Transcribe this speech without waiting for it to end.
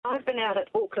been out at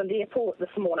Auckland Airport this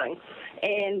morning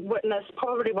and witnessed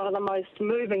probably one of the most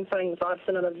moving things I've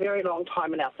seen in a very long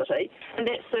time in our city, and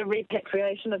that's the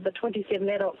repatriation of the 27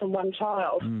 adults and one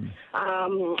child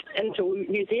into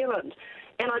New Zealand.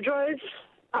 And I drove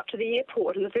up to the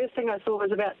airport, and the first thing I saw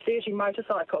was about 30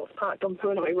 motorcycles parked on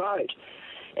Purnui Road,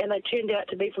 and they turned out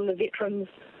to be from the Veterans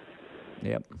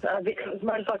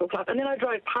Motorcycle Club. And then I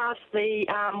drove past the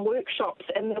workshops,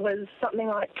 and there was something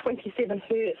like 27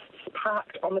 hearses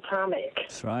parked on the tarmac.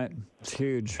 That's right. It's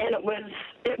huge. And it was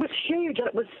huge, and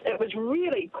it was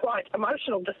really quite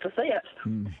emotional just to see it.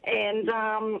 And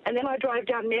then I drove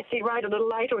down Massey Road a little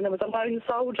later, and there was a lone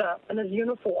soldier in his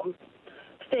uniform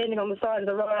standing on the side of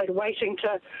the road waiting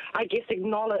to, I guess,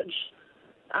 acknowledge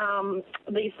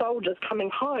these soldiers coming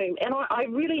home. And I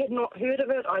really had not heard of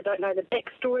it. I don't know the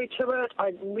backstory to it.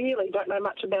 I really don't know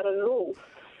much about it at all.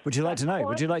 Would you like to know?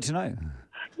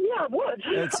 Yeah, I would.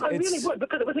 I really would,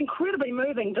 because it was incredibly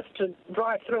moving just to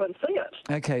drive through and see it.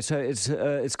 Okay, so it's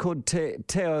called Te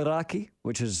Aoraki,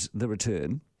 which is the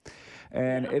return.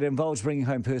 And it involves bringing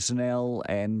home personnel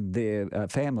and their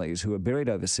families who are buried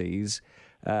overseas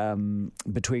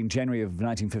between January of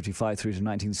 1955 through to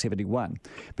 1971.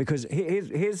 Because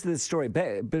here's the story.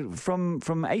 From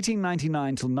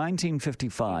 1899 till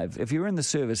 1955, if you were in the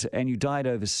service and you died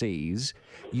overseas,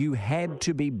 you had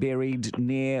to be buried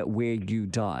near where you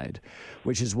died,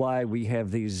 which is why we have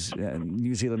these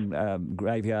New Zealand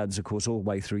graveyards, of course, all the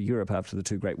way through Europe after the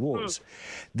two Great Wars.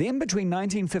 Then between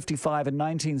 1955 and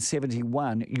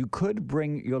 1971, you could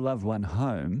bring your loved one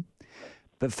home,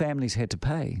 but families had to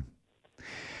pay.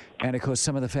 And, of course,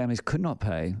 some of the families could not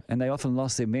pay, and they often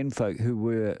lost their menfolk who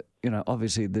were,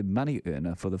 obviously the money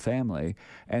earner for the family.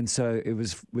 And so it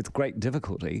was with great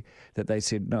difficulty that they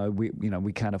said, no,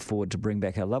 we can't afford to bring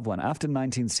back our loved one. After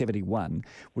 1971,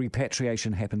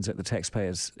 repatriation happens at the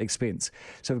taxpayer's expense.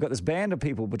 So we've got this band of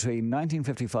people between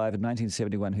 1955 and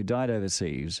 1971 who died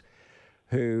overseas,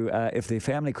 who, if their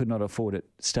family could not afford it,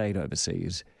 stayed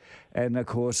overseas. And, of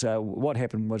course, what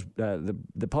happened was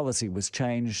the policy was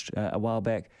changed a while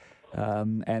back,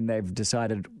 and they've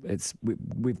decided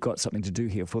we've got something to do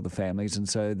here for the families. And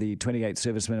so the 28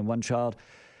 servicemen and one child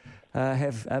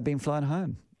have been flown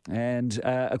home. And,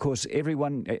 of course,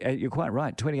 everyone, you're quite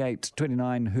right,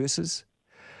 29 hearses.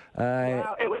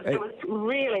 Wow, it was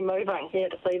really moving here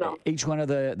to see them. Each one of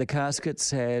the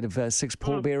caskets had 6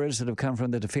 pallbearers that have come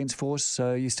from the Defence Force,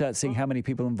 so you start seeing how many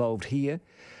people involved here.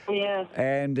 Yeah.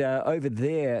 And over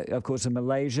there, of course, in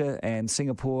Malaysia and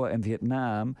Singapore and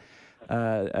Vietnam,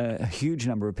 a huge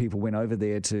number of people went over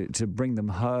there to bring them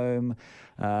home.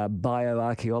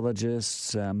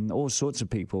 Bioarchaeologists, all sorts of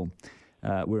people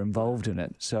were involved in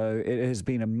it. So it has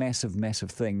been a massive, massive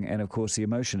thing, and of course the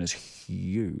emotion is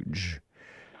huge.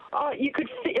 Oh, you could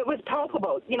see, it was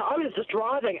palpable. I was just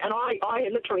driving, and I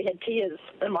literally had tears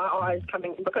in my eyes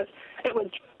coming, because it was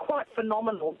quite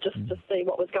phenomenal just to see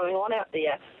what was going on out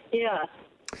there. Yeah.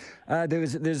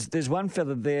 There's one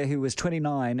fella there who was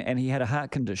 29, and he had a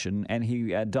heart condition, and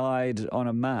he died on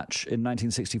a march in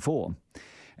 1964.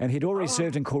 And he'd already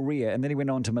served in Korea, and then he went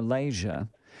on to Malaysia.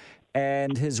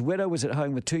 And his widow was at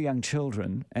home with 2 young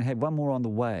children and had one more on the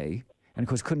way, and of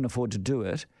course couldn't afford to do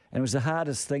it. And it was the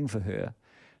hardest thing for her.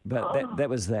 But that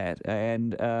was that.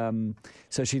 And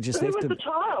so she just left him.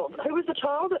 Who was the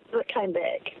child that came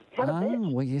back?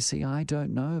 Well, you see, I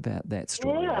don't know about that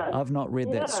story. Yeah. I've not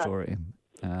read that story.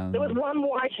 There was one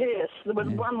white hearse.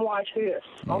 One white hearse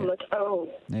on the...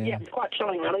 it's quite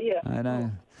chilling, really, yeah. I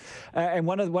know. And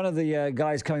one of the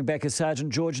guys coming back is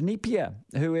Sergeant George Napier,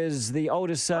 who is the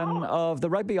oldest son of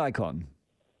the rugby icon.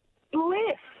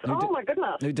 Yes. My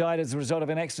goodness. Who died as a result of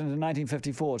an accident in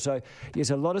 1954. So, yes,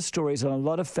 a lot of stories and a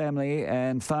lot of family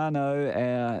and whānau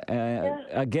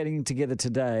are getting together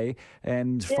today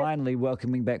and finally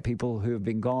welcoming back people who have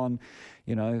been gone,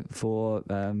 for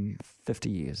 50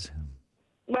 years.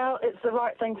 Well, it's the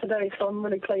right thing to do, so I'm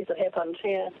really pleased it happened,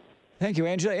 yeah. Thank you,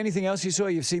 Angela. Anything else you saw?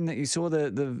 You saw the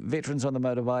veterans on the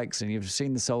motorbikes and you've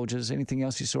seen the soldiers. Anything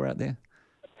else you saw out there?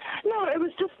 No, it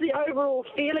was just the overall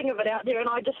feeling of it out there, and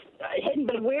I hadn't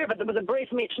been aware of it. There was a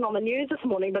brief mention on the news this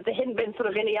morning, but there hadn't been sort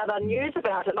of any other news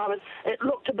about it. And it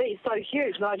looked to be so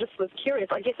huge, and I just was curious.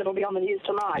 I guess it'll be on the news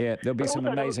tonight. Yeah, there'll be some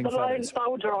amazing photos. The lone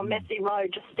soldier on Massey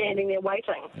Road just standing there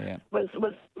waiting was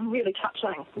really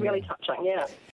touching, touching, yeah.